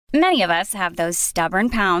Many of us have those stubborn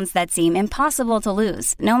pounds that seem impossible to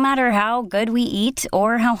lose, no matter how good we eat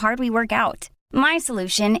or how hard we work out. My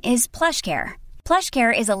solution is PlushCare.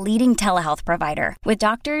 PlushCare is a leading telehealth provider with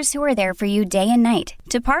doctors who are there for you day and night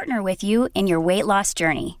to partner with you in your weight loss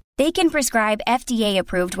journey. They can prescribe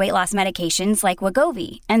FDA-approved weight loss medications like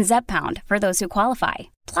Wegovy and Zepbound for those who qualify.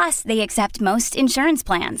 Plus, they accept most insurance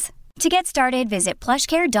plans. To get started, visit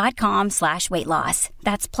plushcare.com/weightloss.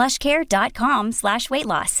 That's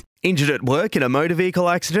plushcare.com/weightloss. Injured at work in a motor vehicle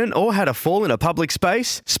accident or had a fall in a public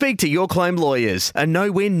space? Speak to Your Claim Lawyers, a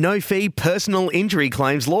no-win, no-fee personal injury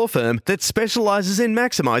claims law firm that specialises in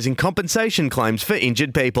maximising compensation claims for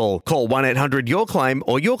injured people. Call 1-800-YOUR-CLAIM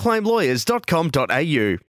or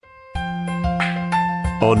yourclaimlawyers.com.au.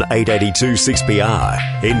 On 882 6PR,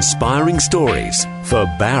 inspiring stories for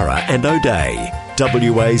Barra and O'Day,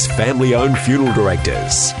 WA's family-owned funeral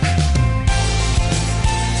directors.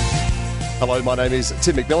 Hello, my name is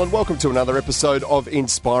Tim McMillan. Welcome to another episode of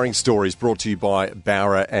Inspiring Stories, brought to you by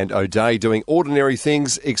Barra and O'Day, doing ordinary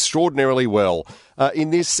things extraordinarily well.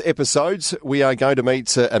 In this episode, we are going to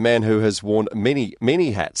meet a man who has worn many,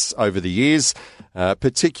 many hats over the years,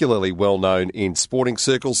 particularly well known in sporting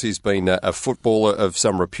circles. He's been a footballer of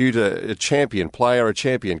some repute, a champion player, a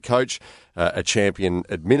champion coach, a champion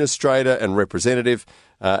administrator and representative,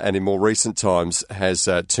 and in more recent times has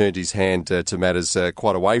turned his hand to matters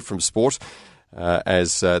quite away from sport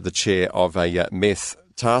as the chair of a meth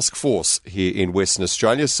task force here in Western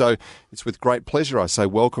Australia. So it's with great pleasure I say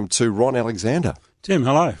welcome to Ron Alexander. Tim,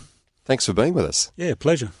 hello. Thanks for being with us. Yeah,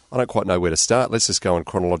 pleasure. I don't quite know where to start. Let's just go in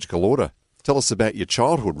chronological order. Tell us about your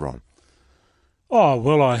childhood, Ron. Oh,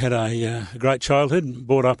 well, I had a great childhood,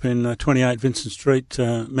 brought up in 28 Vincent Street,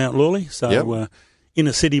 Mount Lawley. So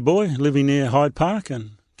inner city boy, living near Hyde Park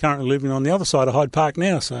and currently living on the other side of Hyde Park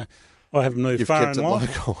now. So I haven't moved far in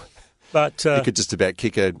life. Local. But you could just about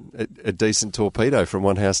kick a decent torpedo from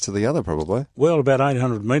one house to the other, probably. Well, about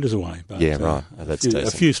 800 metres away. But, yeah, right. That's decent.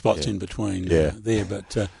 A few spots in between there.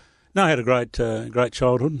 But no, I had a great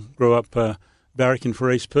childhood. Grew up barracking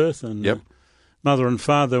for East Perth, and mother and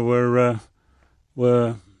father were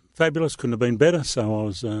fabulous. Couldn't have been better. So I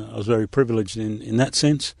was very privileged in that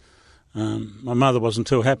sense. My mother wasn't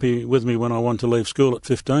too happy with me when I wanted to leave school at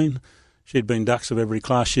 15. She'd been dux of every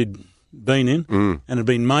class she'd been in and had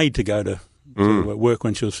been made to go to work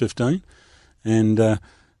when she was 15. And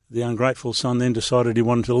the ungrateful son then decided he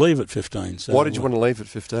wanted to leave at 15. So why did you want to leave at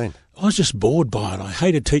 15? I was just bored by it. I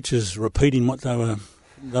hated teachers repeating what they were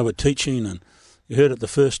teaching, and you heard it the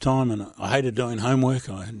first time, and I hated doing homework.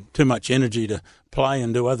 I had too much energy to play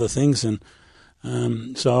and do other things, and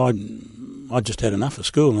so I just had enough of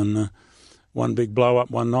school. And one big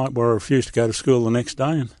blow-up one night where I refused to go to school the next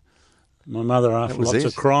day, and my mother, after lots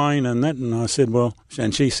of crying and that, and I said,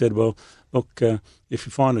 and she said, well, look, if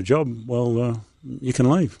you find a job, well, you can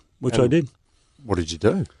leave, which I did. What did you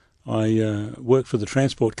do? I worked for the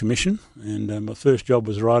Transport Commission, and my first job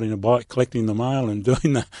was riding a bike, collecting the mail, and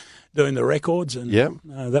doing the records, and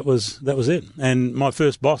that was it. And my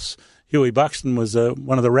first boss, Huey Buxton, was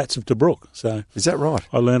one of the rats of Tobruk. So is that right?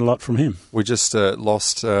 I learned a lot from him. We just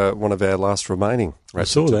lost one of our last remaining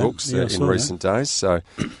rats of Tobruk in recent days. So.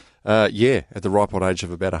 At the ripe old age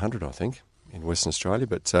of about 100, I think, in Western Australia.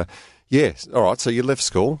 But, all right, so you left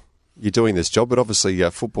school, you're doing this job, but obviously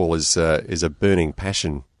football is a burning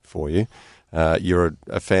passion for you. You're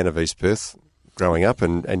a fan of East Perth growing up,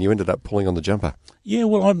 and you ended up pulling on the jumper. Yeah,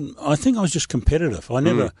 well, I think I was just competitive. I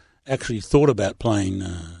never actually thought about playing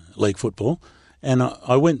league football, and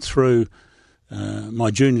I went through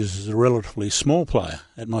my juniors as a relatively small player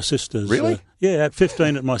at my sister's. Really? At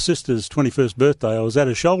 15 at my sister's 21st birthday, I was at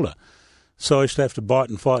her shoulder. So I used to have to bite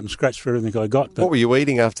and fight and scratch for everything I got. But, what were you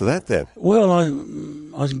eating after that then? Well, I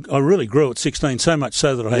really grew at 16, so much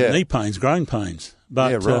so that I had knee pains, growing pains.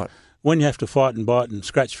 But when you have to fight and bite and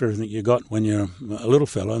scratch for everything you got when you're a little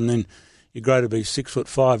fella, and then you grow to be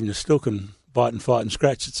 6'5" and you still can bite and fight and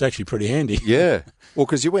scratch, it's actually pretty handy. Yeah. Well,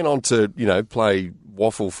 because you went on to, play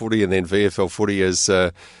waffle footy and then VFL footy as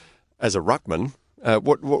a ruckman.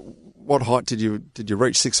 What height did you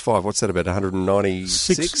reach? 6'5". What's that, about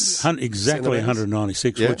 196? Exactly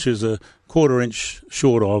 196, which is a quarter inch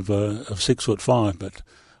short of 6'5". But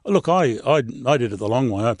look, I did it the long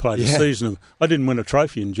way. I played a season I didn't win a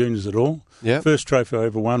trophy in juniors at all. Yeah. First trophy I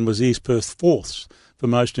ever won was East Perth fourths for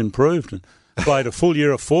most improved, and played a full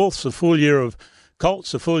year of fourths, a full year of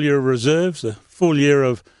Colts, a full year of reserves, a full year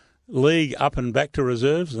of league up and back to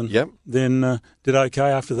reserves, and then did okay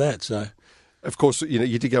after that. So, of course,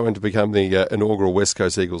 you did go in to become the inaugural West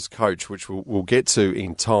Coast Eagles coach, which we'll get to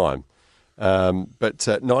in time. But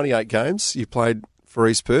 98 games, you played for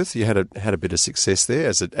East Perth? You had a bit of success there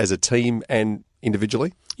as a team and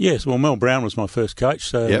individually? Yes, well, Mel Brown was my first coach,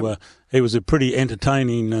 so he was a pretty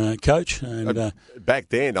entertaining coach. And back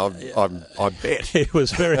then, I bet. He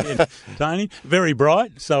was very entertaining, very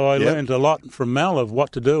bright, so I learned a lot from Mel of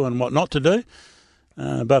what to do and what not to do.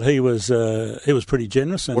 But he was pretty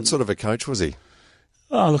generous. And what sort of a coach was he?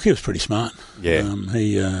 Oh, look, he was pretty smart. Yeah.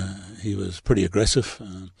 He was pretty aggressive.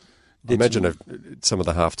 I imagine some of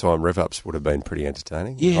the half-time rev-ups would have been pretty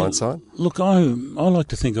entertaining in hindsight. Look, I like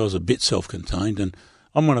to think I was a bit self-contained, and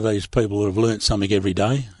I'm one of those people who have learnt something every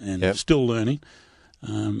day and still learning.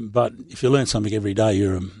 But if you learn something every day,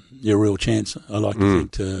 you're a real chance, I like to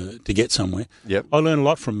think, to get somewhere. Yep. I learned a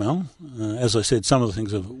lot from Mel. As I said, some of the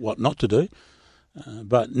things of what not to do.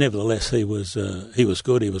 But nevertheless, he was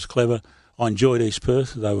good, he was clever. I enjoyed East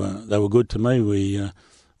Perth. They were good to me.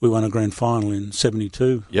 We won a grand final in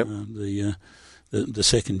 '72. Yep. The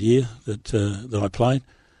second year that I played.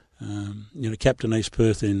 Captain East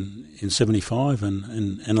Perth in '75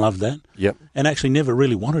 and loved that. Yep. And actually never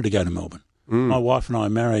really wanted to go to Melbourne. My wife and I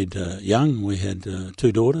married young. We had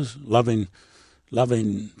 2 daughters, loving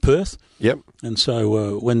Perth. Yep. And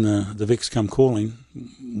so when the Vics come calling,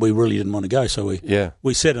 we really didn't want to go. So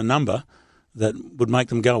we set a number that would make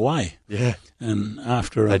them go away. Yeah. And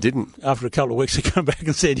after they didn't. After a couple of weeks, they come back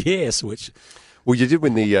and said yes, which. Well, you did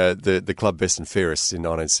win the club best and fairest in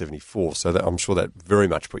 1974, so I'm sure that very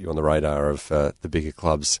much put you on the radar of the bigger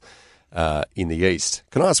clubs in the East.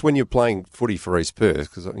 Can I ask, when you're playing footy for East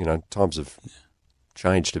Perth, because times have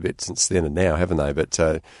changed a bit since then and now, haven't they? But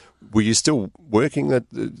were you still working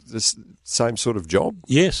the same sort of job?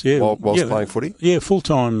 Yes, yeah. Whilst playing footy? Yeah,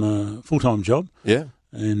 full-time job. Yeah.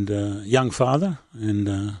 And young father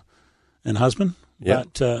and husband,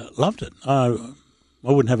 but loved it. I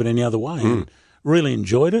wouldn't have it any other way. And really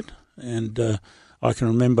enjoyed it, and I can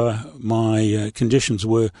remember my conditions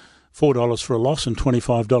were $4 for a loss and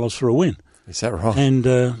 $25 for a win. Is that right? And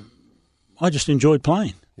I just enjoyed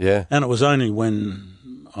playing. Yeah. And it was only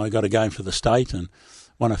when I got a game for the state and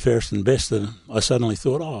won a fairest and best that I suddenly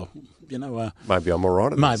thought, maybe I'm all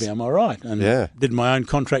right at maybe I'm all right. And did my own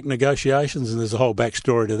contract negotiations, and there's a whole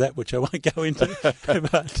backstory to that, which I won't go into.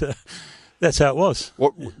 But that's how it was.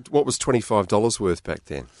 What was $25 worth back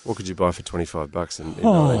then? What could you buy for $25 in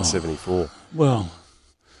 1974? Well,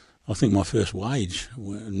 I think my first wage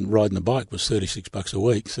riding the bike was $36 a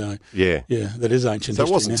week. So yeah, that is ancient history. So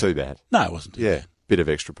it wasn't too bad. No, it wasn't too bad. Bit of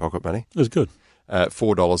extra pocket money. It was good.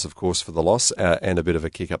 $4, of course, for the loss, and a bit of a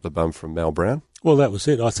kick up the bum from Mel Brown. Well, that was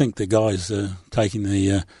it. I think the guys taking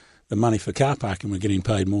the money for car parking were getting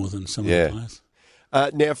paid more than some of the players.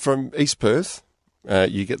 Now, from East Perth,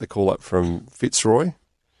 you get the call up from Fitzroy.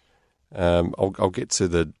 I'll get to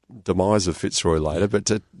the demise of Fitzroy later, but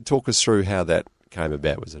to talk us through how that came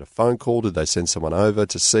about. Was it a phone call? Did they send someone over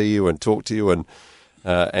to see you and talk to you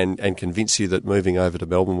and convince you that moving over to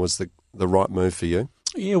Melbourne was the right move for you?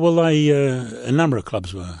 Yeah, well, a number of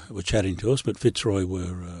clubs were chatting to us, but Fitzroy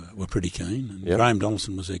were pretty keen. And Graham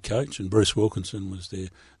Donaldson was their coach, and Bruce Wilkinson was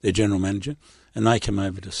their general manager, and they came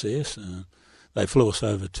over to see us. They flew us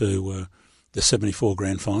over to the '74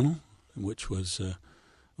 grand final, which was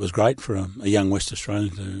great for a young West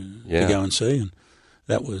Australian to go and see, and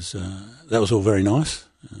that was all very nice.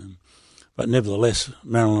 But nevertheless,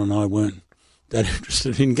 Marilyn and I weren't that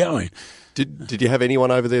interested in going. Did you have anyone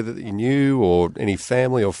over there that you knew, or any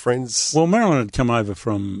family or friends? Well, Marilyn had come over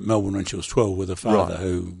from Melbourne when she was 12 with her father,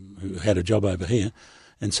 who had a job over here,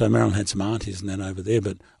 and so Marilyn had some aunties and that over there,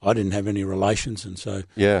 but I didn't have any relations, and so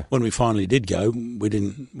when we finally did go, we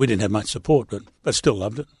didn't have much support, but still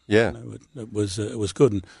loved it. Yeah, it was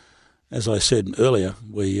good, and as I said earlier,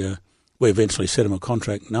 we eventually set them a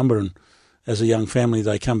contract number, and as a young family,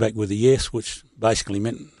 they come back with a yes, which basically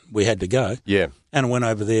meant we had to go. Yeah. And I went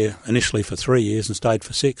over there initially for 3 years and stayed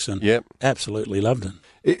for 6 and absolutely loved it.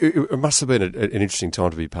 It must have been an interesting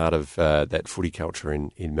time to be part of that footy culture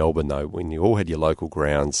in Melbourne, though, when you all had your local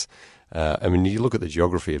grounds. I mean, you look at the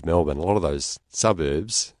geography of Melbourne, a lot of those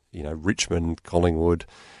suburbs, Richmond, Collingwood,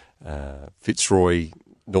 Fitzroy,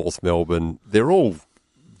 North Melbourne, they're all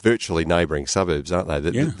virtually neighbouring suburbs, aren't they?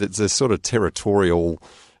 There's a sort of territorial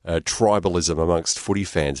tribalism amongst footy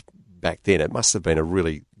fans back then. It must have been a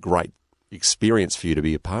really great experience for you to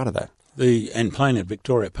be a part of that. And playing at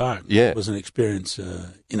Victoria Park was an experience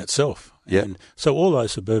in itself. Yeah. And so all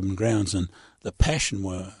those suburban grounds and the passion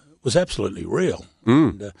was absolutely real.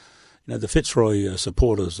 And, the Fitzroy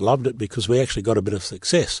supporters loved it because we actually got a bit of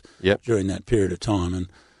success during that period of time. And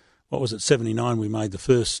what was it, 79, we made the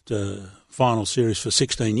first final series for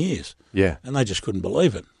 16 years. Yeah. And they just couldn't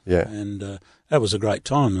believe it. Yeah. And that was a great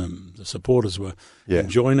time. The supporters were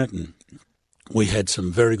enjoying it, and we had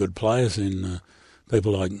some very good players in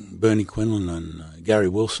people like Bernie Quinlan and Gary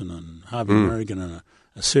Wilson and Harvey Merrigan and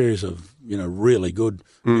a series of really good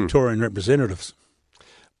Victorian representatives.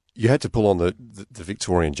 You had to pull on the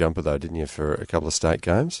Victorian jumper though, didn't you, for a couple of state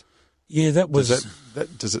games? Yeah, that was...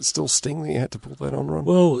 Does it still sting that you had to pull that on, Ron?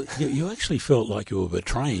 Well, you actually felt like you were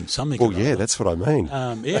betraying something. Well, yeah, that's what I mean.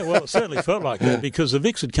 It certainly felt like that because the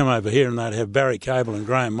Vics would come over here and they'd have Barry Cable and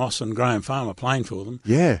Graham Moss and Graham Farmer playing for them.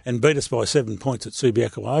 Yeah. And beat us by 7 points at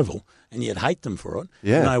Subiaco Oval, and you'd hate them for it.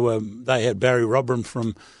 Yeah. And they had Barry Robram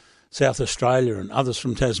from South Australia and others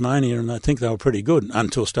from Tasmania, and I think they were pretty good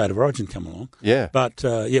until State of Origin come along. Yeah. But,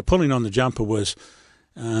 pulling on the jumper was...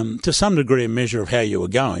 to some degree, a measure of how you were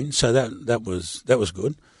going, so that was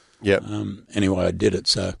good. Yeah. Anyway, I did it,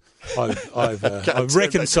 so I've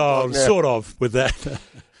reconciled sort of with that.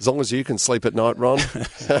 As long as you can sleep at night, Ron.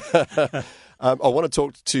 I want to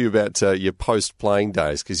talk to you about your post-playing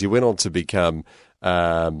days because you went on to become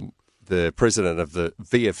the president of the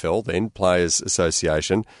VFL, then Players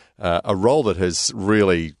Association, a role that has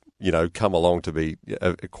really come along to be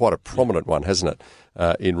quite a prominent one, hasn't it,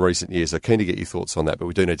 in recent years? So keen to get your thoughts on that, but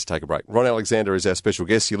we do need to take a break. Ron Alexander is our special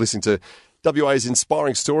guest. You're listening to WA's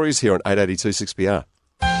Inspiring Stories here on 882 6PR.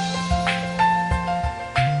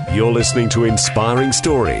 You're listening to Inspiring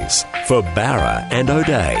Stories for Barra and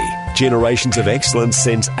O'Day. Generations of excellence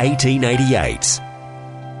since 1888.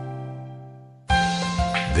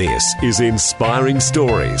 This is Inspiring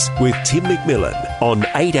Stories with Tim McMillan on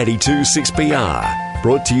 882 6PR.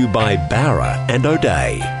 Brought to you by Barra and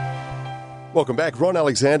O'Day. Welcome back. Ron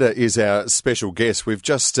Alexander is our special guest. We've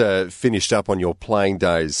just finished up on your playing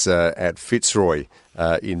days at Fitzroy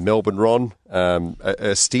in Melbourne, Ron.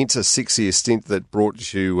 A 6-year stint that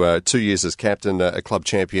brought you 2 years as captain, a club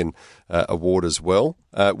champion award as well.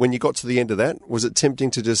 When you got to the end of that, was it tempting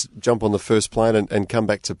to just jump on the first plane and come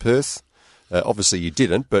back to Perth? Obviously you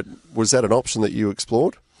didn't, but was that an option that you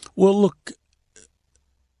explored? Well, look,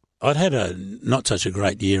 I'd had a not such a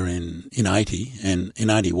great year in 80, and in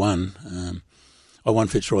 81 I won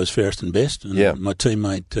Fitzroy's fairest and best, and my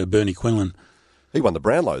teammate Bernie Quinlan. He won the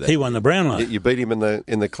Brownlow then. He won the Brownlow. You beat him in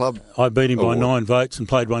the club? I beat him by 9 votes and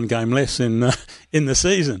played one game less in the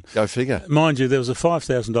season. Go figure. Mind you, there was a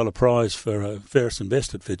 $5,000 prize for fairest and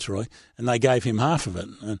best at Fitzroy, and they gave him half of it.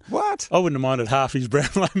 And what? I wouldn't have minded half his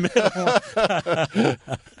Brownlow medal.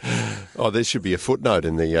 There should be a footnote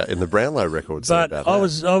in the Brownlow records. But about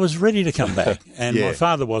I was ready to come back, and Yeah. my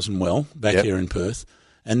father wasn't well back here in Perth.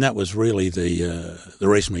 And that was really the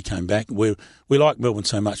reason we came back. We liked Melbourne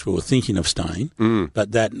so much we were thinking of staying,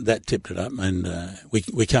 but that tipped it up, and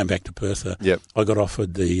we came back to Perth. I got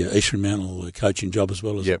offered the East Fremantle coaching job as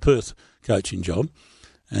well as the Perth coaching job,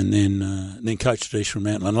 and then coached at East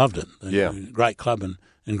Fremantle and loved it. Great club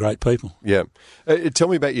and great people. Yeah. Tell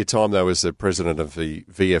me about your time, though, as the president of the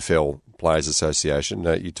VFL Players Association.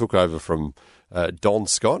 You took over from Don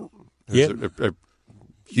Scott, who's a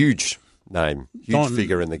huge name,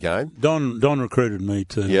 figure in the game. Don recruited me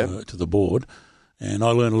to the board, and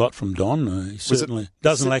I learned a lot from Don. He certainly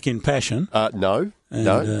doesn't lack in passion. No.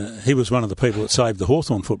 He was one of the people that saved the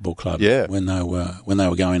Hawthorn Football Club when they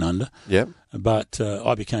were going under. Yeah. But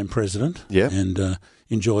I became president and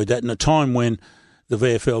enjoyed that in a time when the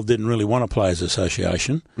VFL didn't really want a Players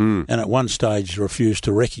Association, and at one stage refused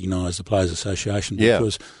to recognise the Players Association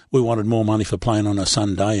because we wanted more money for playing on a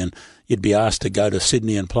Sunday, and you'd be asked to go to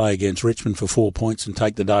Sydney and play against Richmond for 4 points and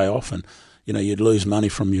take the day off, and you'd lose money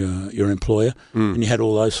from your employer, and you had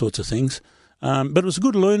all those sorts of things. But it was a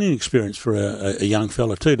good learning experience for a young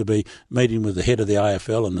fella too, to be meeting with the head of the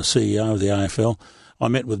AFL and the CEO of the AFL. I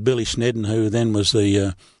met with Billy Snedden, who then was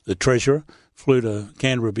the treasurer, flew to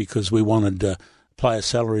Canberra because we wanted player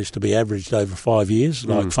salaries to be averaged over 5 years,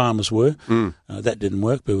 like farmers were. That didn't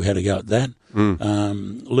work, but we had to go at that.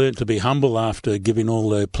 Learned to be humble after giving all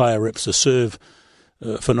the player reps a serve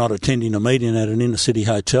for not attending a meeting at an inner-city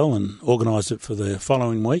hotel, and organised it for the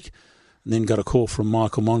following week. And then got a call from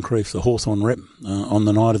Michael Moncrief, the Hawthorn rep, on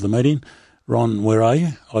the night of the meeting. Ron, where are you?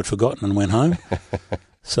 I'd forgotten and went home.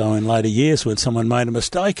 So in later years, when someone made a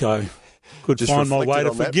mistake, I could just find my way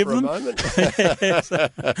to forgive them.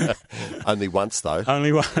 Only once, though.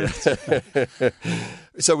 Only once.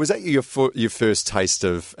 So was that your first taste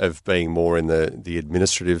of being more in the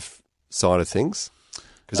administrative side of things?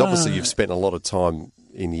 Because obviously you've spent a lot of time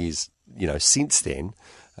in years, since then,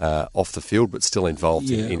 off the field, but still involved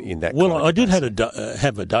in that. Well, I did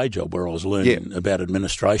have a day job where I was learning about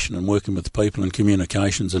administration and working with people and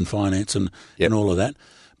communications and finance and all of that.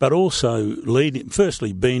 but also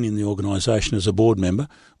firstly being in the organisation as a board member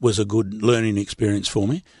was a good learning experience for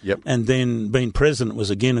me. Yep. And then being president was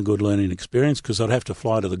again a good learning experience because I'd have to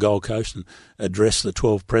fly to the Gold Coast and address the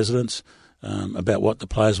 12 presidents about what the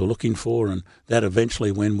players were looking for, and that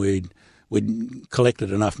eventually when we'd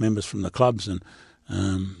collected enough members from the clubs, and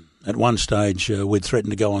at one stage we'd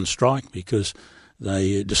threatened to go on strike because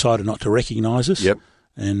they decided not to recognise us. Yep.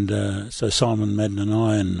 And so Simon Madden and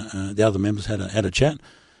I and the other members had a chat,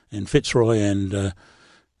 and Fitzroy and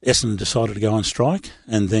Essendon decided to go on strike,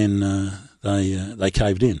 and then they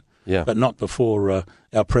caved in. Yeah. But not before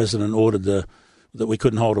our president ordered that we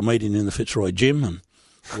couldn't hold a meeting in the Fitzroy gym, and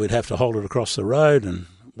we'd have to hold it across the road. And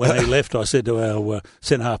when he left, I said to our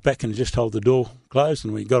centre half back, "Can you just hold the door closed?"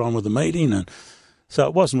 And we got on with the meeting. And so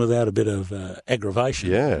it wasn't without a bit of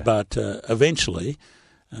aggravation. Yeah. But eventually,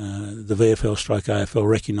 the VFL/AFL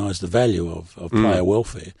recognised the value of player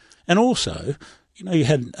welfare, and also, you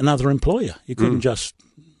had another employer. You couldn't just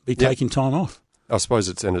be taking time off. I suppose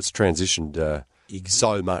it's transitioned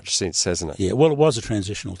so much since, hasn't it? Yeah, well, it was a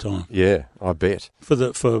transitional time. Yeah, I bet. For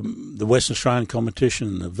the Western Australian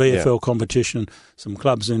competition, the VFL competition, some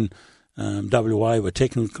clubs in WA were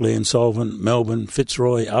technically insolvent, Melbourne,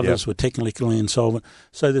 Fitzroy, others were technically insolvent.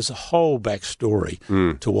 So there's a whole backstory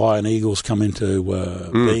to why an Eagles come into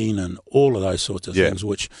being and all of those sorts of things,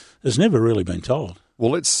 which has never really been told.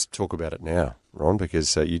 Well, let's talk about it now, Ron,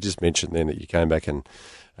 because you just mentioned then that you came back in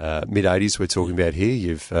mid-'80s we're talking about here.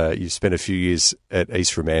 You've spent a few years at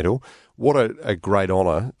East Fremantle. What a great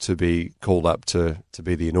honour to be called up to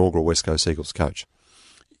be the inaugural West Coast Eagles coach.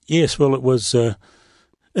 Yes, well, it was an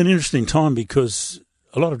interesting time because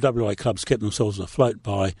a lot of WA clubs kept themselves afloat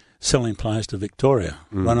by selling players to Victoria.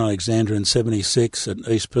 Ron Alexander in 76 at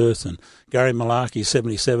East Perth, and Gary Malarkey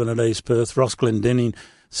 77 at East Perth, Ross Glendinning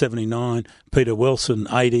 79, Peter Wilson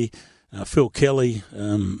 80, Phil Kelly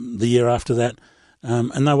the year after that,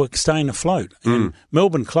 and they were staying afloat. And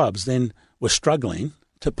Melbourne clubs then were struggling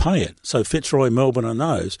to pay it. So Fitzroy, Melbourne and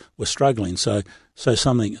those were struggling. So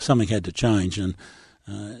something had to change, and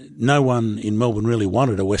no one in Melbourne really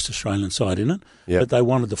wanted a West Australian side in it, but they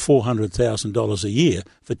wanted the $400,000 a year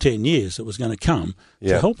for 10 years that was going to come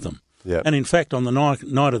to help them. Yep. And in fact, on the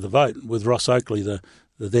night of the vote with Ross Oakley, the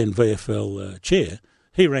then VFL chair,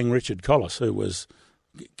 he rang Richard Collis, who was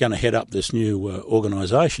going to head up this new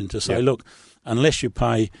organisation, to say, look, unless you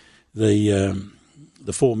pay the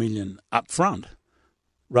 $4 million up front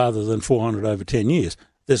rather than $400 over 10 years,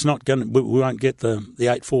 there's not going we won't get the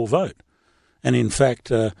 8-4 vote. And in fact,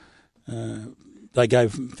 they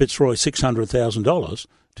gave Fitzroy $600,000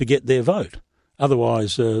 to get their vote.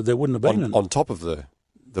 Otherwise, there wouldn't have been on top of the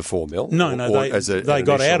 $4 million. No, they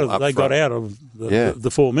got out of the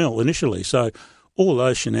 $4 million initially. So all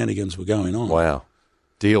those shenanigans were going on. Wow,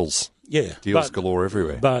 deals but, galore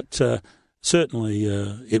everywhere. But certainly,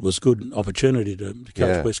 it was a good opportunity to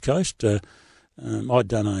coach West Coast. I'd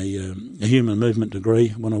done a human movement degree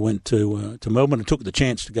when I went to Melbourne and took the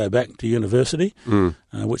chance to go back to university,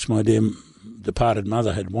 which my dear departed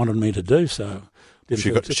mother had wanted me to do. So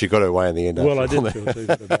she got her way in the end. Well, I didn't feel too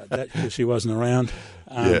good about that because she wasn't around.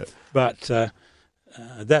 But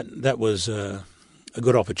that was a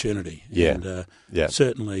good opportunity. And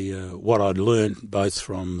certainly what I'd learned both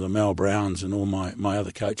from the Mal Browns and all my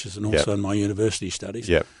other coaches and also in my university studies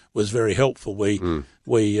was very helpful. We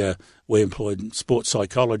employed sports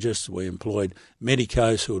psychologists, we employed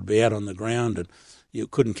medicos who would be out on the ground, and you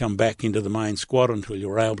couldn't come back into the main squad until you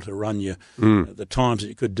were able to run the times that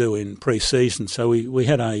you could do in pre-season. So we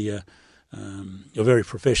had a very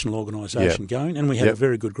professional organisation going, and we had a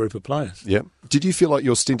very good group of players. Yep. Did you feel like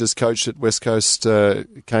your stint as coach at West Coast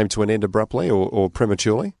came to an end abruptly or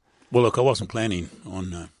prematurely? Well, look, I wasn't planning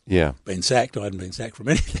on being sacked. I hadn't been sacked from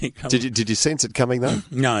anything. Did you sense it coming, though?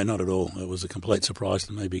 No, not at all. It was a complete surprise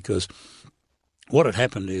to me because what had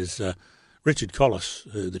happened is Richard Collis,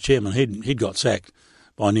 the chairman, he'd got sacked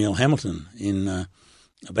by Neil Hamilton in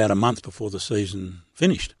about a month before the season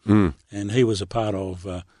finished. And he was a part of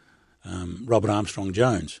Robert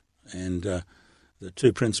Armstrong-Jones. And the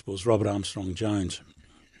two principals, Robert Armstrong-Jones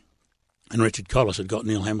and Richard Collis, had got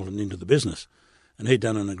Neil Hamilton into the business. And he'd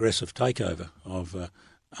done an aggressive takeover of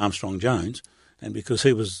Armstrong-Jones, and because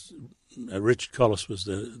he was Richard Collis was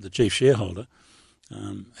the chief shareholder,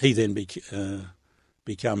 he then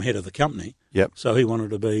became head of the company. Yep. So he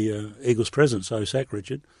wanted to be Eagles president, so he sacked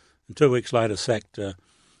Richard, and 2 weeks later sacked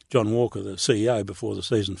John Walker, the CEO, before the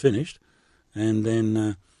season finished, and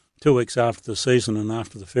then 2 weeks after the season and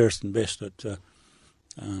after the fairest and best at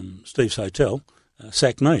Steve's Hotel,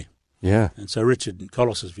 sacked me. Yeah. And so Richard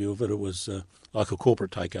Collis's view of it was like a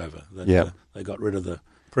corporate takeover. That they got rid of the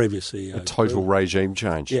previous CEO. A total regime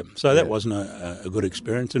change. Yeah, so that wasn't a good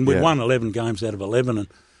experience. And we'd won 11 games out of 11 and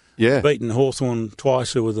beaten Hawthorn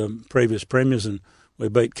twice, who were the previous premiers, and we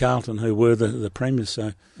beat Carlton, who were the premiers.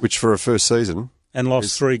 So, which for a first season... And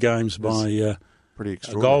lost 3 games by pretty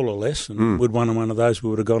a goal or less, and we'd won one of those, we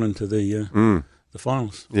would have gone into the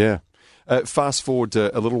finals. Yeah. Fast forward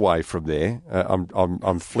a little way from there.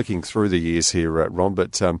 I'm flicking through the years here, Ron,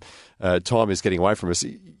 but time is getting away from us.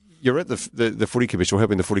 You're at the Footy Commission, or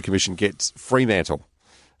helping the Footy Commission get Fremantle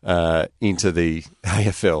into the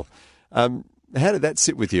AFL. How did that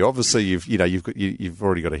sit with you? Obviously, you've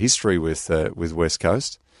already got a history with West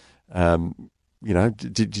Coast.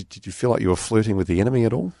 Did you feel like you were flirting with the enemy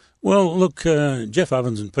at all? Well, look, Jeff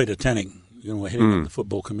Ovens and Peter Tannick, were heading up the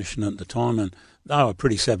Football Commission at the time, and they were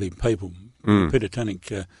pretty savvy people. Peter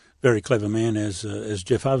Tannick, very clever man, as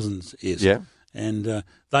Jeff Ovens is. Yeah. And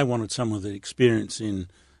they wanted some of the experience in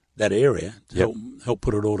that area to help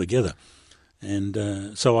put it all together.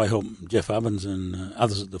 And so I helped Jeff Ovens and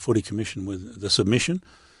others at the Footy Commission with the submission.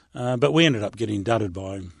 But we ended up getting dudded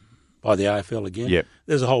by the AFL again. Yep.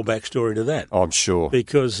 There's a whole backstory to that. I'm sure.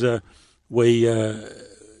 Because we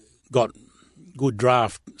got good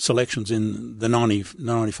draft selections in the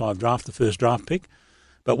 95 draft, the first draft pick.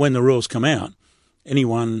 But when the rules come out,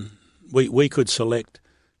 we could select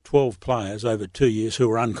 12 players over 2 years who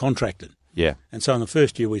were uncontracted. Yeah. And so in the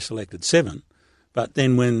first year we selected 7. But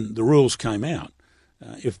then when the rules came out,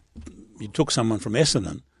 if you took someone from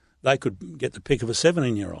Essendon, they could get the pick of a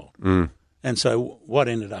 17-year-old. And so what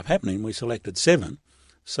ended up happening, we selected 7.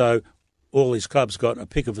 So all these clubs got a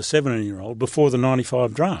pick of a 17-year-old before the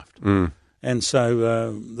 95 draft. And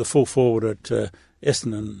so the full forward at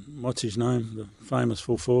Essendon, what's his name, the famous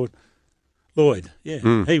full forward? Lloyd,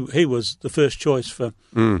 he was the first choice for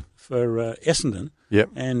Essendon. Yep.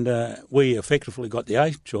 And we effectively got the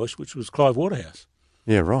 8th choice, which was Clive Waterhouse.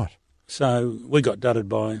 Yeah, right. So we got dudded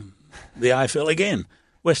by the AFL again.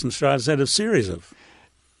 Western Australia's had a series of...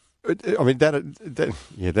 I mean,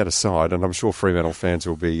 that aside, and I'm sure Fremantle fans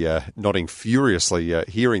will be nodding furiously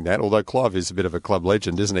hearing that, although Clive is a bit of a club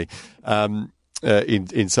legend, isn't he,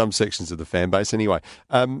 in some sections of the fan base anyway.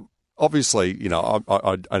 Obviously,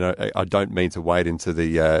 I don't mean to wade into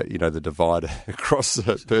the divide across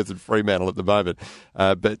Perth and Fremantle at the moment,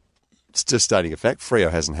 but it's just stating a fact,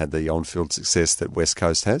 Freo hasn't had the on-field success that West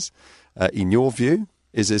Coast has. In your view,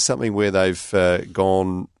 is there something where they've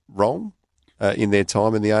gone wrong in their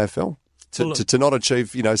time in the AFL to not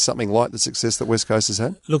achieve, something like the success that West Coast has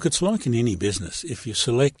had? Look, it's like in any business. If you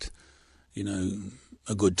select,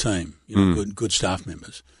 a good team, good staff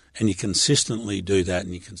members, and you consistently do that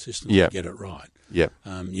and you consistently get it right,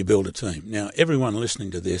 you build a team. Now, everyone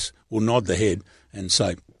listening to this will nod their head and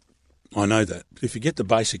say, I know that. But if you get the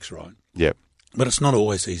basics right, but it's not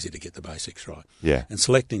always easy to get the basics right. Yeah. And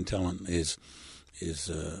selecting talent is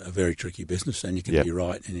a very tricky business, and you can be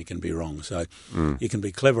right and you can be wrong. So you can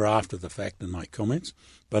be clever after the fact and make comments,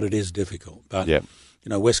 but it is difficult. But,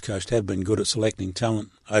 West Coast have been good at selecting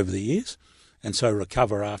talent over the years, and so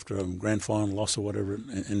recover after a grand final loss or whatever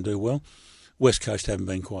and do well. West Coast haven't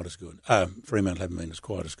been quite as good. Fremantle haven't been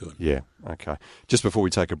quite as good. Yeah, okay. Just before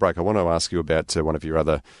we take a break, I want to ask you about one of your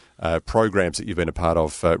other programs that you've been a part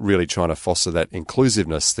of, really trying to foster that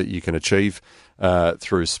inclusiveness that you can achieve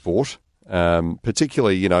through sport.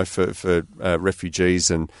 Particularly, for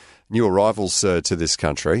refugees and new arrivals to this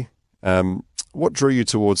country. What drew you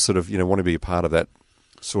towards sort of, want to be a part of that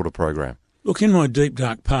sort of program? Look, in my deep,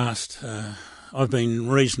 dark past, I've been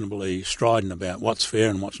reasonably strident about what's fair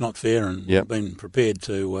and what's not fair, and been prepared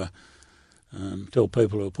to tell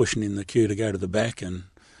people who are pushing in the queue to go to the back and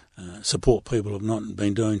support people who have not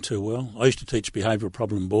been doing too well. I used to teach behavioural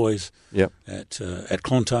problem boys at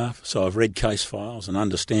Clontarf, so I've read case files and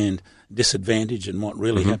understand disadvantage and what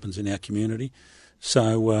really happens in our community.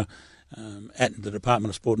 So at the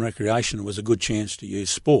Department of Sport and Recreation, it was a good chance to use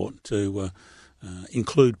sport to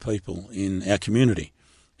include people in our community,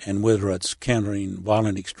 and whether it's countering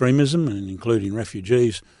violent extremism and including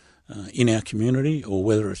refugees in our community, or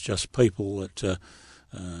whether it's just people that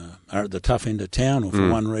are at the tough end of town or for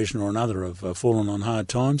one reason or another have fallen on hard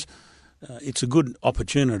times, it's a good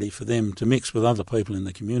opportunity for them to mix with other people in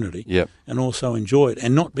the community and also enjoy it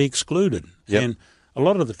and not be excluded. And a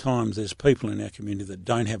lot of the times there's people in our community that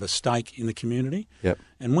don't have a stake in the community.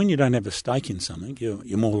 And when you don't have a stake in something,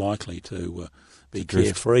 you're more likely to be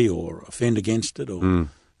carefree or offend against it. Or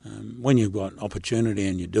when you've got opportunity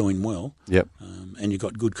and you're doing well and you've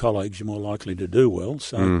got good colleagues, you're more likely to do well.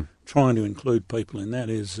 So trying to include people in that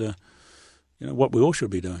is what we all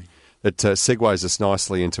should be doing. It segues us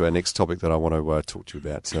nicely into our next topic that I want to talk to you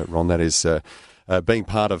about, Ron. That is being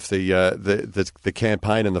part of the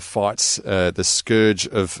campaign and the fights, the scourge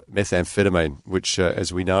of methamphetamine, which,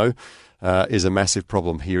 as we know, is a massive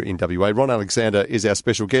problem here in WA. Ron Alexander is our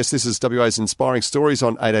special guest. This is WA's Inspiring Stories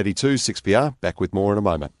on 882 6PR. Back with more in a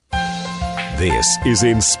moment. This is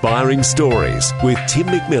Inspiring Stories with Tim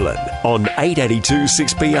McMillan on 882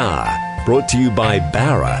 6PR. Brought to you by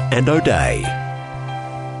Barra and O'Day.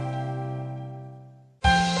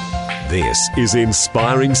 This is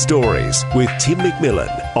Inspiring Stories with Tim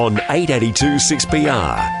McMillan on 882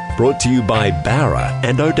 6PR. Brought to you by Barra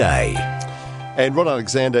and O'Day. And Ron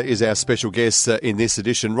Alexander is our special guest in this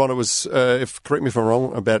edition. Ron, it was, correct me if I'm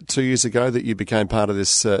wrong, about 2 years ago that you became part of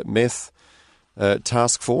this meth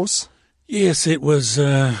task force? Yes, it was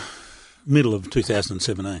middle of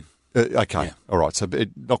 2017. Okay, yeah. All right, so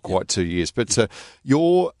not quite 2 years. But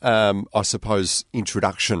your, I suppose,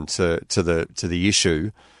 introduction to the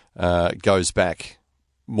issue goes back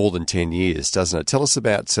more than 10 years, doesn't it? Tell us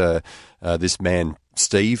about this man,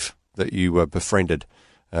 Steve, that you befriended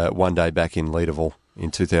one day back in Leederville in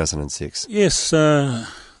 2006. Yes, the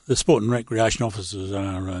Sport and Recreation offices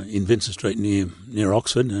are in Vincent Street near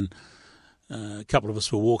Oxford, and a couple of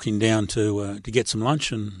us were walking down to get some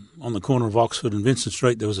lunch, and on the corner of Oxford and Vincent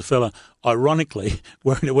Street there was a fella, ironically,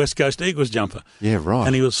 wearing a West Coast Eagles jumper. Yeah, right.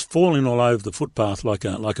 And he was falling all over the footpath like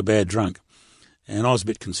a bad drunk. And I was a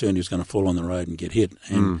bit concerned he was going to fall on the road and get hit.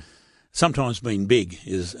 And sometimes being big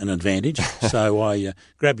is an advantage. So I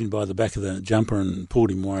grabbed him by the back of the jumper and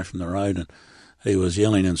pulled him away from the road. And he was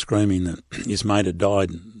yelling and screaming that his mate had died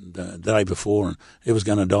the day before and he was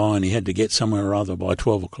going to die and he had to get somewhere or other by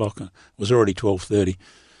 12 o'clock. It was already 12:30.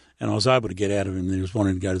 And I was able to get out of him. He was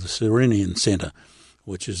wanting to go to the Serenian Centre,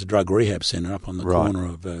 which is a drug rehab centre up on the corner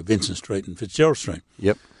of Vincent Street and Fitzgerald Street.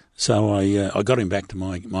 Yep. So I got him back to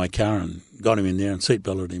my car and got him in there and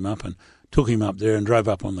seatbelted him up and took him up there and drove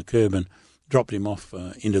up on the curb and dropped him off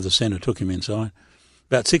into the centre, took him inside.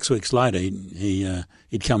 About 6 weeks later,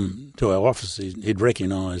 he'd come to our office. He'd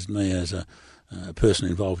recognised me as a person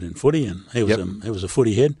involved in footy, and he was a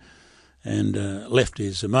footy head, and left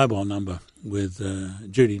his mobile number with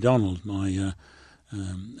Judy Donald, my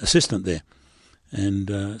assistant there.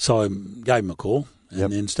 And so I gave him a call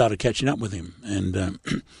and then started catching up with him. And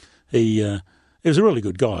he was a really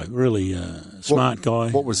good guy, really smart guy.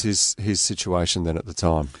 What was his situation then at the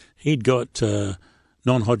time? He'd got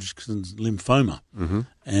non-Hodgkin's lymphoma,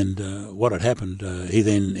 and what had happened, he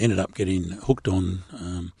then ended up getting hooked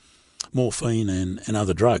on morphine and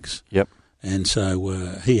other drugs. Yep. And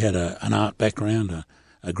so he had an art background,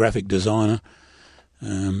 a graphic designer,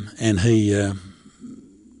 and he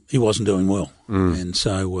wasn't doing well. And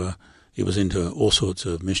so he was into all sorts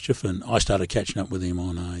of mischief, and I started catching up with him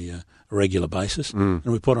on a regular basis. And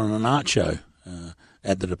we put on an art show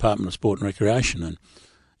at the Department of Sport and Recreation, and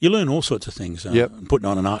you learn all sorts of things putting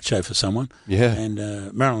on an art show for someone. Yeah.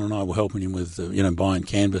 And Marilyn and I were helping him with buying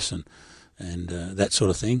canvas and that sort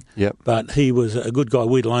of thing. Yep. But he was a good guy.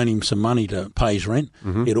 We'd loan him some money to pay his rent.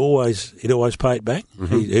 He'd always pay it back.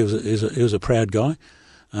 He was a proud guy.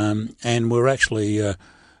 And we were actually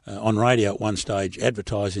on radio at one stage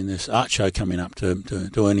advertising this art show coming up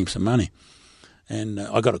to earn him some money. And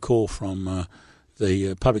I got a call from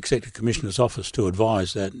the Public Sector Commissioner's office to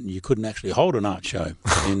advise that you couldn't actually hold an art show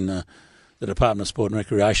in the Department of Sport and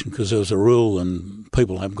Recreation because there was a rule and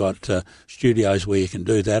people have got studios where you can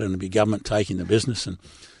do that and it'd be government taking the business. And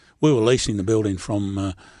we were leasing the building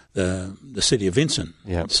from the City of Vincent.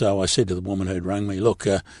 Yep. So I said to the woman who'd rung me, look,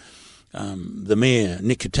 the Mayor,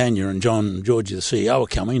 Nick Catania, and John Georgie, the CEO, are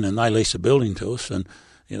coming and they lease a building to us and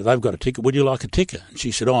they've got a ticket. Would you like a ticket? And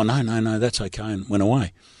she said, oh, no, that's okay, and went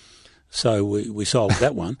away. So we sold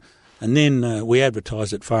that one. And then we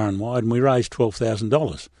advertised it far and wide and we raised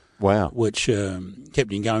 $12,000. Wow. Which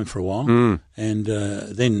kept him going for a while. And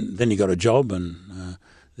then he got a job and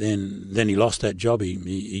then he lost that job.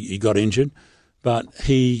 He got injured. But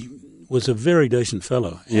he was a very decent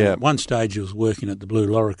fellow. And at one stage he was working at the Blue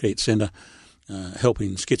Lorikeet Centre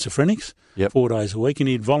helping schizophrenics 4 days a week, and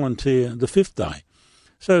he'd volunteer the fifth day.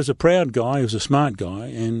 So he was a proud guy, he was a smart guy,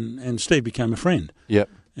 and Steve became a friend. Yep.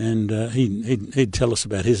 And he'd tell us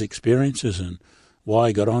about his experiences and why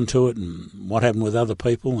he got onto it and what happened with other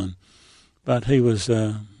people. But he was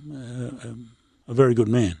a very good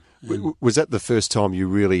man. Was that the first time you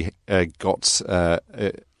really got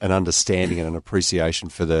an understanding and an appreciation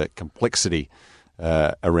for the complexity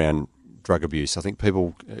around drug abuse? I think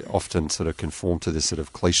people often sort of conform to this sort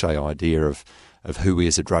of cliche idea of who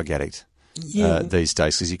is a drug addict. These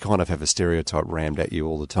days, because you kind of have a stereotype rammed at you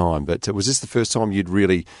all the time. But was this the first time you'd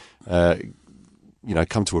really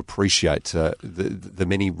come to appreciate the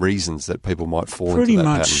many reasons that people might fall into that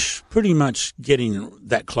pattern? Pretty much getting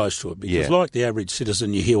that close to it, because like the average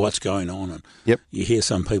citizen, you hear what's going on and you hear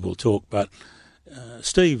some people talk. But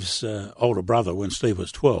Steve's older brother, when Steve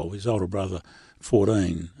was 12, his older brother,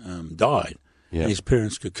 14, died. Yep. His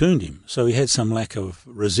parents cocooned him, so he had some lack of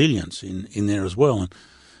resilience in there as well. And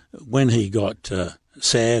when he got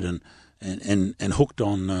sad and hooked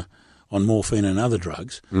on morphine and other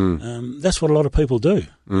drugs, that's what a lot of people do.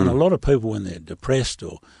 And a lot of people, when they're depressed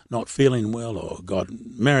or not feeling well or got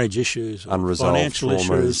marriage issues or unresolved financial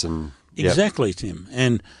issues, exactly, Tim,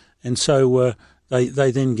 and so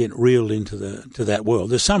they then get reeled into that world.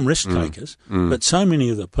 There's some risk takers, but so many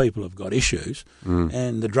of the people have got issues,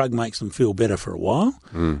 and the drug makes them feel better for a while.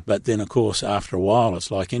 But then, of course, after a while,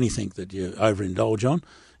 it's like anything that you overindulge on,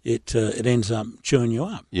 it ends up chewing you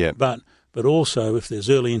up. Yeah. But also, if there's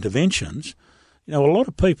early interventions, a lot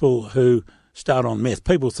of people who start on meth,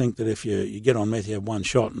 people think that if you get on meth, you have one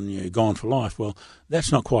shot and you're gone for life. Well,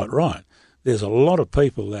 that's not quite right. There's a lot of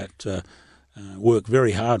people that work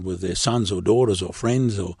very hard with their sons or daughters or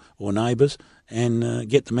friends or neighbours and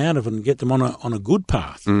get them out of it and get them on a good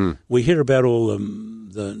path. We hear about all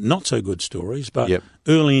the not-so-good stories, but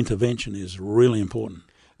early intervention is really important.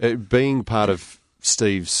 Being part of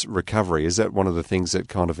Steve's recovery, is that one of the things that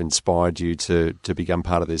kind of inspired you to become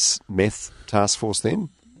part of this meth task force then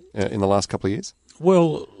in the last couple of years?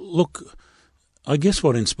 Well, look, I guess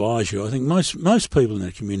what inspires you, I think most people in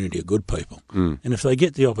the community are good people. And if they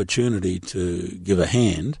get the opportunity to give a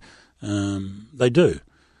hand, they do.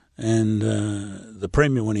 And the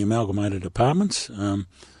Premier, when he amalgamated departments,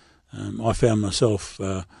 I found myself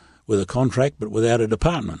with a contract but without a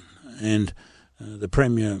department. And the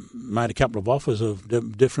Premier made a couple of offers of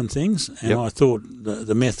different things, and I thought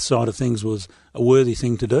the meth side of things was a worthy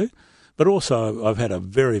thing to do. But also I've had a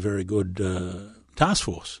very, very good task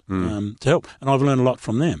force to help, and I've learned a lot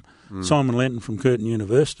from them. Simon Lenton from Curtin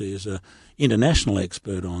University is an international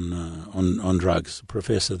expert on drugs,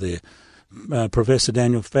 professor there. Professor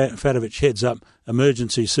Daniel Fatovich heads up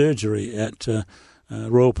emergency surgery at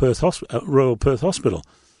Royal Perth Hospital.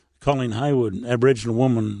 Colleen Hayward, Aboriginal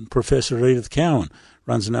woman, Professor Edith Cowan,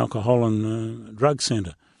 runs an alcohol and drug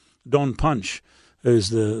centre. Don Punch, who's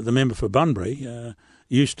the member for Bunbury,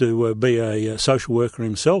 used to be a social worker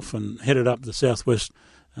himself and headed up the Southwest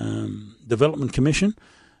Development Commission.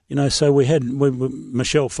 So we had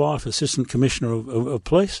Michelle Fife, Assistant Commissioner of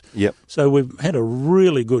Police. Yep. So we've had a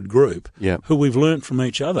really good group who we've learnt from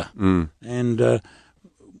each other. And,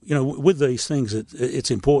 with these things,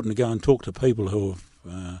 it's important to go and talk to people who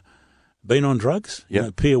have been on drugs,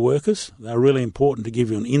 peer workers. They're really important to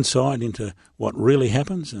give you an insight into what really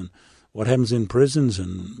happens and what happens in prisons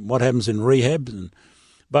and what happens in rehab.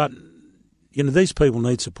 But these people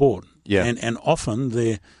need support. Yeah. And often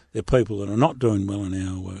they're people that are not doing well in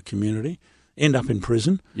our community, end up in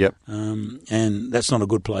prison. Yep. And that's not a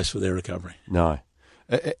good place for their recovery. No.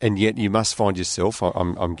 And yet you must find yourself,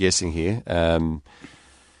 I'm guessing here,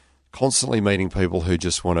 constantly meeting people who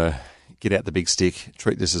just want to get out the big stick,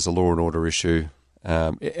 treat this as a law and order issue.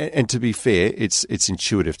 And to be fair, it's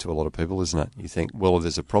intuitive to a lot of people, isn't it? You think, well, if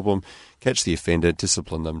there's a problem, catch the offender,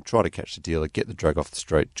 discipline them, try to catch the dealer, get the drug off the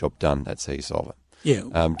street, job done. That's how you solve it.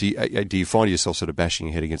 Yeah. Do you find yourself sort of bashing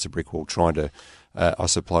your head against a brick wall, trying to, I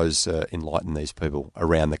suppose, enlighten these people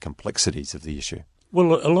around the complexities of the issue?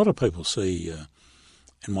 Well, a lot of people see,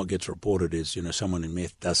 and what gets reported is, someone in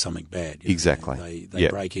meth does something bad. Exactly. They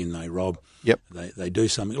break in, they rob. Yep. They do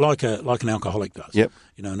something like an alcoholic does. Yep.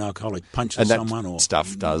 An alcoholic punches and that someone or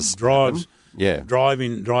stuff does drives. Happen. Yeah.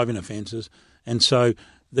 Driving offences, and so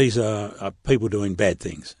these are people doing bad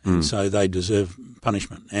things, and so they deserve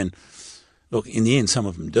punishment. And look, in the end, some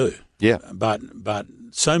of them do. Yeah. But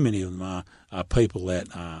so many of them are people that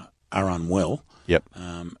are unwell. Yep.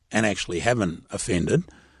 And actually haven't offended.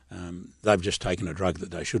 They've just taken a drug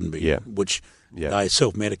that they shouldn't be, which they're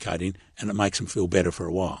self-medicating, and it makes them feel better for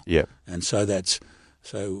a while. Yeah. And so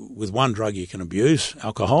with one drug you can abuse,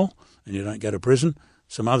 alcohol, and you don't go to prison.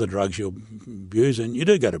 Some other drugs you'll abuse and you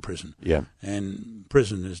do go to prison. Yeah. And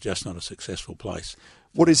prison is just not a successful place.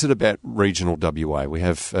 What is it about regional WA? We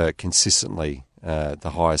have consistently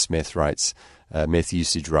the highest meth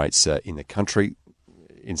usage rates in the country,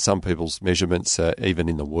 in some people's measurements, even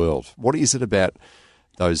in the world. What is it about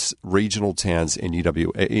those regional towns in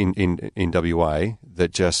WA that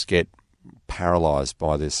just get paralysed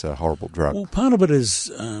by this horrible drug? Well, part of it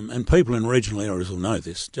is, and people in regional areas will know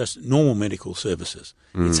this, just normal medical services.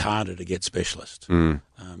 It's harder to get specialists.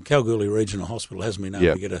 Kalgoorlie Regional Hospital hasn't been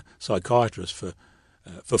able to get a psychiatrist for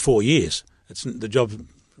 4 years. The job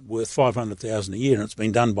worth $500,000 a year, and it's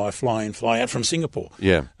been done by fly in, fly out from Singapore.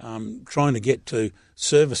 Yeah. Trying to get to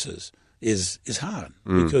services is hard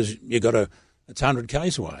because it's 100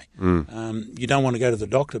 k's away. You don't want to go to the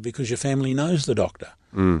doctor because your family knows the doctor.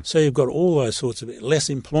 So you've got all those sorts of less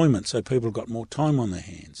employment, so people have got more time on their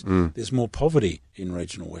hands. There's more poverty in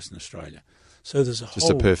regional Western Australia. So there's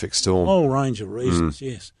a perfect storm. Whole range of reasons.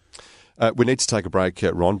 Yes. We need to take a break,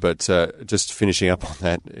 Ron, but just finishing up on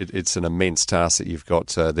that, it's an immense task that you've got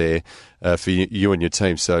there for you and your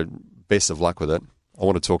team, so best of luck with it. I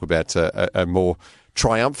want to talk about a more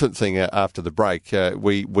triumphant thing after the break.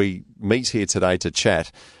 We meet here today to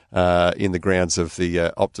chat in the grounds of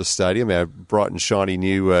the Optus Stadium, our bright and shiny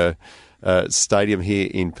new stadium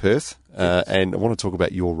here in Perth, and I want to talk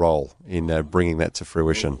about your role in bringing that to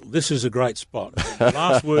fruition. This is a great spot. The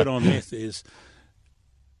last word on this is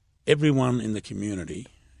everyone in the community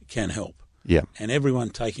can help. Yeah. And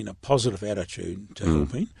everyone taking a positive attitude to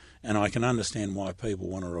helping. And I can understand why people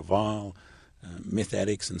want to revile meth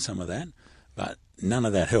addicts and some of that, but none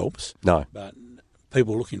of that helps. No. But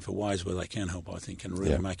people looking for ways where they can help, I think, can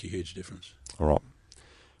really make a huge difference. All right.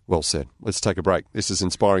 Well said. Let's take a break. This is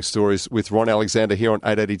Inspiring Stories with Ron Alexander here on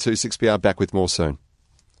 882 6PR. Back with more soon.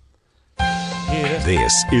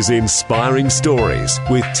 This is Inspiring Stories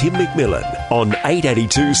with Tim McMillan on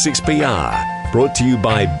 882 6PR. Brought to you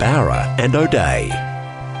by Barra and O'Day.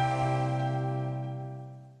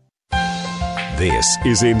 This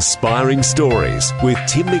is Inspiring Stories with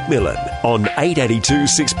Tim McMillan on 882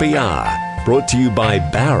 6PR. Brought to you by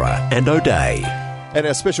Barra and O'Day. And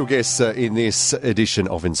our special guest in this edition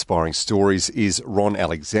of Inspiring Stories is Ron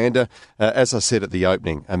Alexander. As I said at the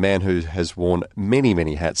opening, a man who has worn many,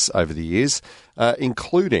 many hats over the years,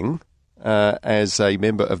 including as a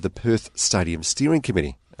member of the Perth Stadium Steering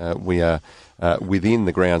Committee. We are within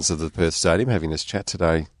the grounds of the Perth Stadium having this chat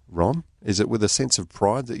today, Ron. Is it with a sense of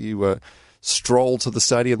pride that you stroll to the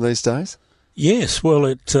stadium these days? Yes, well,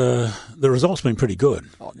 the result's been pretty good.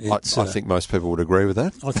 I think most people would agree with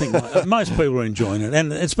that. I think most people are enjoying it,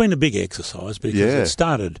 and it's been a big exercise because it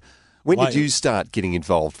started. When did you start getting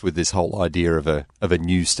involved with this whole idea of a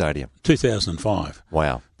new stadium? 2005.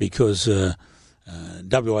 Wow! Because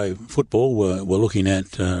WA Football were looking at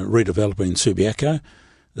redeveloping Subiaco,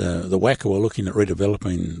 the WACA were looking at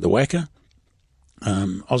redeveloping the WACA.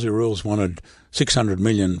 Aussie Rules wanted $600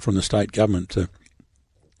 million from the state government to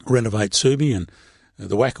renovate Subi, and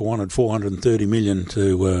the WACA wanted $430 million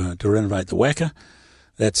to renovate the WACA.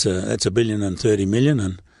 That's $1.03 billion,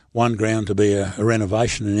 and one ground to be a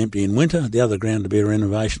renovation and empty in winter, the other ground to be a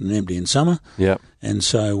renovation and empty in summer. Yeah. And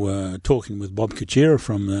so, talking with Bob Kachira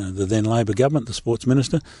from the then Labor government, the sports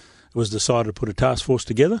minister, it was decided to put a task force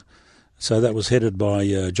together. So that was headed by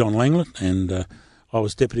John Langlet, and I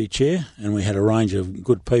was deputy chair, and we had a range of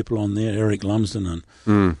good people on there, Eric Lumsden and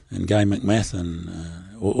Gay McMath and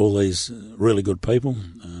all these really good people,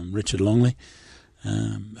 Richard Longley,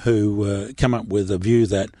 who come up with a view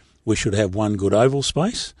that we should have one good oval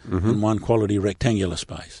space and one quality rectangular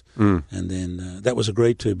space. And then that was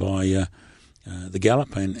agreed to by the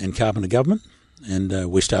Gallup and Carpenter government, and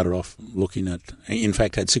we started off looking at, in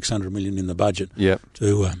fact, had $600 million in the budget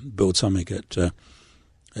to build something at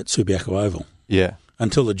Subiaco Oval. Yeah.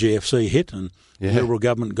 Until the GFC hit and the Liberal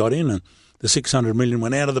government got in and the $600 million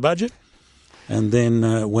went out of the budget. And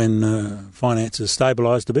then when finances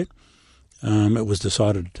stabilised a bit, it was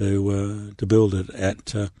decided to build it at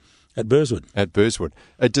Burswood. At Burswood.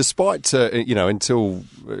 Despite, until,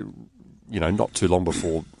 not too long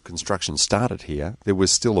before construction started here, there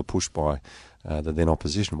was still a push by the then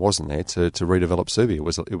opposition, wasn't there, to redevelop Subi.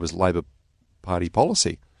 It was Labor Party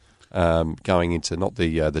policy. Going into not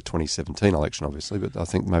the 2017 election, obviously, but I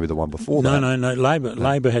think maybe the one before that. No.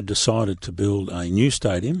 Labor had decided to build a new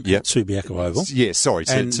stadium at Subiaco Oval. Yeah, sorry.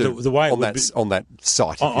 And the way on that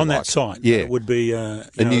site. On that site, it would be a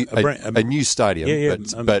new stadium.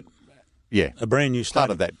 But a brand new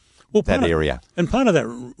stadium. Part of that area. And part of that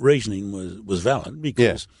reasoning was valid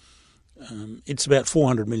because it's about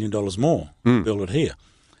 $400 million more to build it here.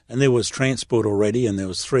 And there was transport already, and there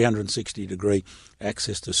was 360-degree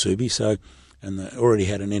access to Subi, and they already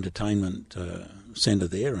had an entertainment centre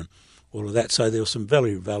there and all of that. So there were some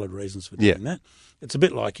very valid reasons for doing that. It's a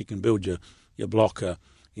bit like you can build your block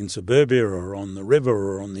in suburbia or on the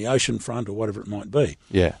river or on the ocean front or whatever it might be.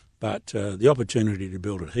 Yeah. But the opportunity to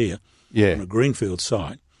build it here on a greenfield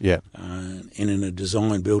site and in a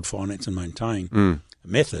design, build, finance and maintain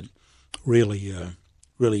method really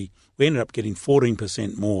we ended up getting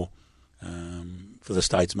 14% more for the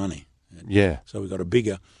state's money. So we got a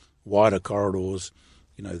bigger, wider corridors,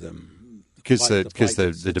 the Because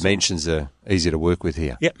the dimensions are easier to work with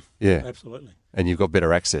here. Yep. Yeah. Absolutely. And you've got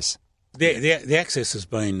better access. The access has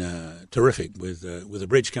been terrific with the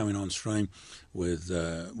bridge coming on stream, with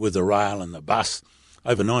the rail and the bus.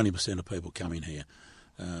 Over 90% of people coming here.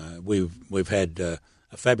 We've had a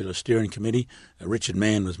fabulous steering committee. Richard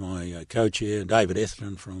Mann was my co-chair. David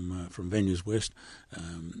Etherton from Venues West.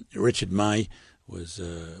 Richard May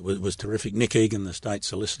was terrific. Nick Egan, the state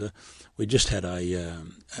solicitor. We just had a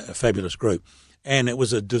fabulous group, and it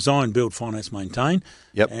was a design, build, finance, maintain.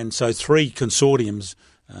 Yep. And so 3 consortiums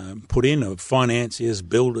put in of financiers,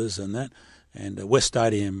 builders, and that. And West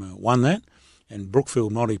Stadium won that. And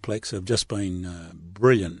Brookfield Multiplex have just been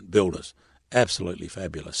brilliant builders, absolutely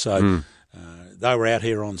fabulous. So they were out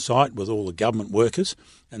here on site with all the government workers,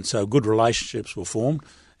 and so good relationships were formed.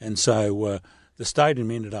 And so the stadium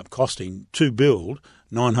ended up costing, to build,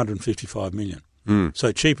 $955 million.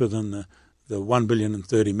 So cheaper than the $1 billion and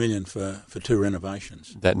 $30 million for 2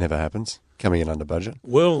 renovations. That never happens. Coming in under budget?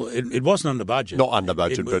 Well, it wasn't under budget. Not under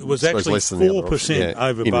budget, but it was actually less than the other 4%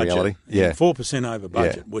 over in budget. reality. Yeah. 4% over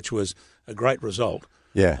budget, which was a great result.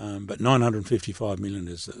 Yeah. But $955 million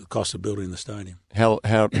is the cost of building the stadium.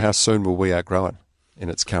 How soon will we outgrow it in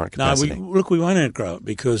its current capacity? No, we won't outgrow it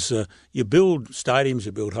because you build stadiums,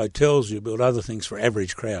 you build hotels, you build other things for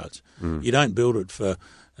average crowds. You don't build it for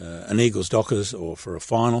an Eagles Dockers or for a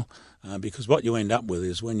final because what you end up with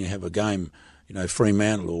is when you have a game,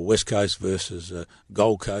 Fremantle or West Coast versus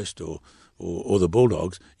Gold Coast or the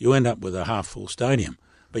Bulldogs, you end up with a half-full stadium.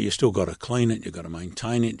 But you've still got to clean it, you've got to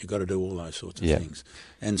maintain it, you've got to do all those sorts of things.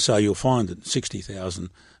 And so you'll find that 60,000,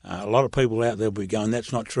 a lot of people out there will be going,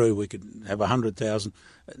 that's not true, we could have 100,000.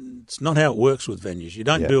 It's not how it works with venues. You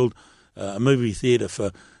don't build a movie theatre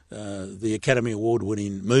for the Academy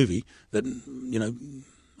Award-winning movie that,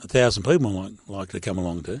 1,000 people might like to come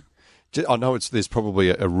along to. I know there's probably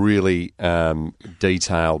a really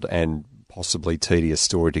detailed and possibly tedious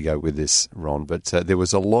story to go with this, Ron, but there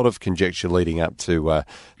was a lot of conjecture leading up to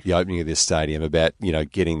the opening of this stadium about,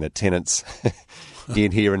 getting the tenants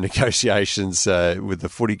in here in negotiations with the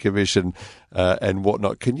Footy Commission and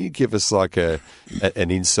whatnot. Can you give us like an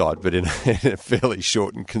insight, but in a fairly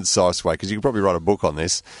short and concise way? Because you could probably write a book on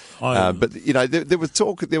this. But, there was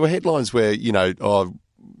talk, there were headlines where,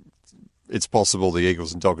 it's possible the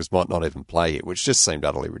Eagles and Dockers might not even play here, which just seemed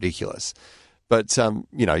utterly ridiculous. But,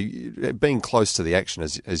 being close to the action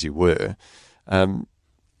as you were,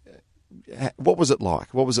 what was it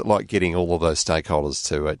like? What was it like getting all of those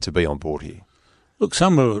stakeholders to be on board here? Look,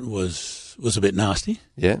 some of it was a bit nasty.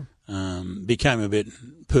 Yeah. Became a bit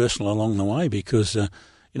personal along the way because,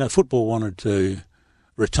 football wanted to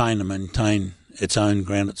retain and maintain its own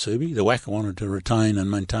ground at Subi. The WACA wanted to retain and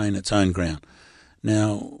maintain its own ground.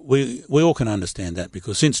 Now, we all can understand that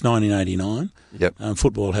because since 1989,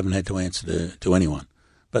 football haven't had to answer to anyone.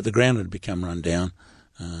 But the ground had become run down.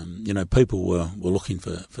 People were looking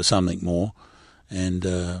for something more. And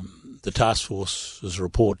the task force's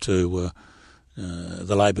report to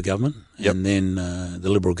the Labor government and then the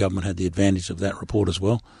Liberal government had the advantage of that report as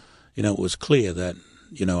well. It was clear that,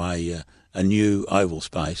 a new oval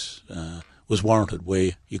space was warranted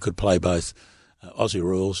where you could play both Aussie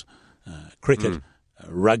rules, cricket,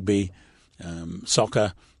 rugby,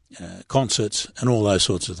 soccer, concerts, and all those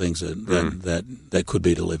sorts of things that could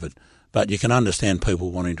be delivered. But you can understand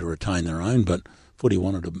people wanting to retain their own, but footy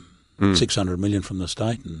wanted $600 million from the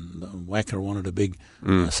state, and WACA wanted a big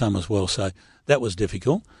sum as well. So that was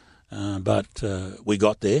difficult, but we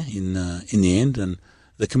got there in the end, and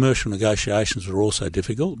the commercial negotiations were also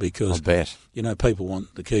difficult because people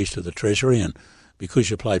want the keys to the Treasury, and because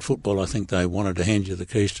you played football, I think they wanted to hand you the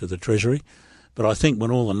keys to the Treasury. But I think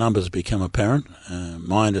when all the numbers become apparent,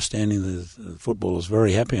 my understanding is football is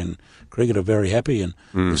very happy and cricket are very happy and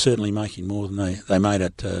they're certainly making more than they made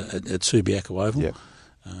at Subiaco Oval. Yep.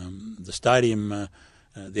 The stadium,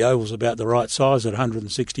 the oval's about the right size at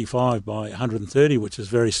 165 by 130, which is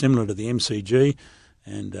very similar to the MCG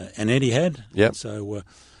and Etihad. Yep. And so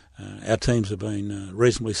our teams have been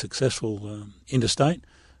reasonably successful interstate.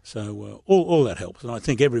 So all that helps. And I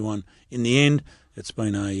think everyone, in the end, it's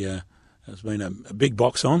been a big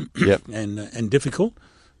box on and difficult,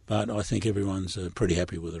 but I think everyone's pretty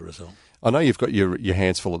happy with the result. I know you've got your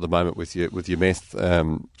hands full at the moment with your meth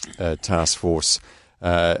task force,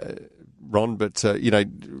 Ron, but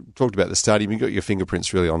talked about the stadium. You've got your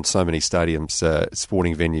fingerprints really on so many stadiums,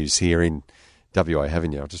 sporting venues here in WA,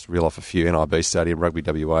 haven't you? I'll just reel off a few. NIB Stadium, Rugby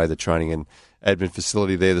WA, the training and admin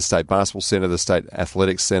facility there, the State Basketball Centre, the State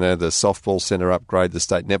Athletics Centre, the Softball Centre upgrade, the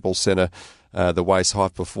State Netball Centre, the Waste High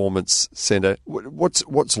Performance Centre.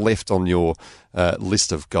 What's left on your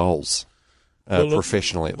list of goals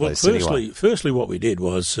professionally at least. Anyway. Firstly, what we did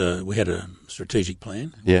was we had a strategic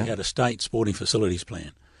plan. Yeah. We had a state sporting facilities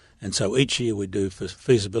plan. And so each year we'd do a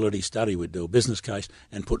feasibility study, we'd do a business case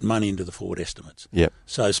and put money into the forward estimates. Yep.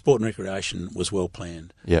 So sport and recreation was well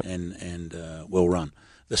planned and well run.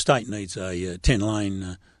 The state needs a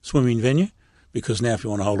 10-lane swimming venue because now if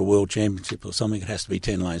you want to hold a world championship or something, it has to be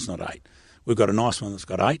 10 lanes, not 8. We've got a nice one that's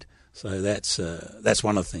got 8, so that's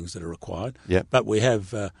one of the things that are required. Yep. But we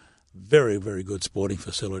have very, very good sporting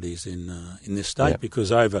facilities in this state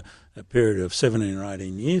because over a period of 17 or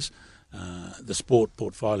 18 years, the sport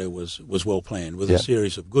portfolio was well planned with a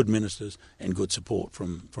series of good ministers and good support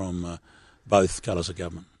from both colours of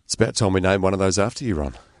government. It's about time we name one of those after you,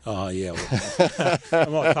 Ron. Oh, yeah. Well, I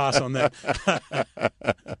might pass on that.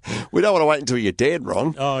 We don't want to wait until you're dead,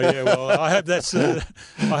 Ron. Oh, yeah. Well, I hope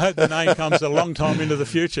the name comes a long time into the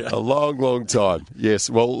future. A long, long time. Yes.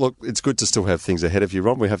 Well, look, it's good to still have things ahead of you,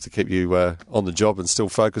 Ron. We have to keep you on the job and still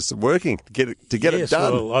focused and working to get it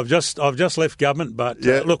done. Well, I've just left government, but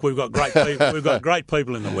look, we've got great people. We've got great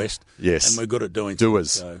people in the West. Yes. And we're good at doing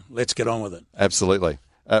doers. Things, so let's get on with it. Absolutely.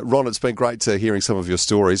 Ron, it's been great hearing some of your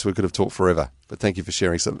stories. We could have talked forever, but thank you for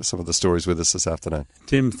sharing some of the stories with us this afternoon.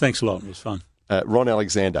 Tim, thanks a lot. It was fun. Ron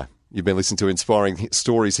Alexander, you've been listening to Inspiring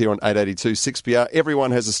Stories here on 882 6PR.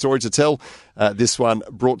 Everyone has a story to tell. This one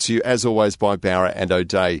brought to you, as always, by Bowra and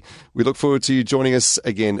O'Dea. We look forward to you joining us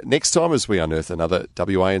again next time as we unearth another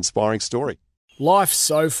WA inspiring story. Life's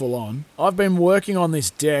so full on. I've been working on this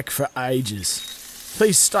deck for ages.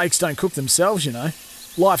 These steaks don't cook themselves, you know.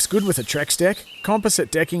 Life's good with a Trex deck.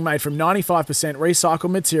 Composite decking made from 95%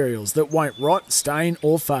 recycled materials that won't rot, stain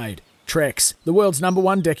or fade. Trex, the world's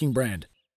 #1 decking brand.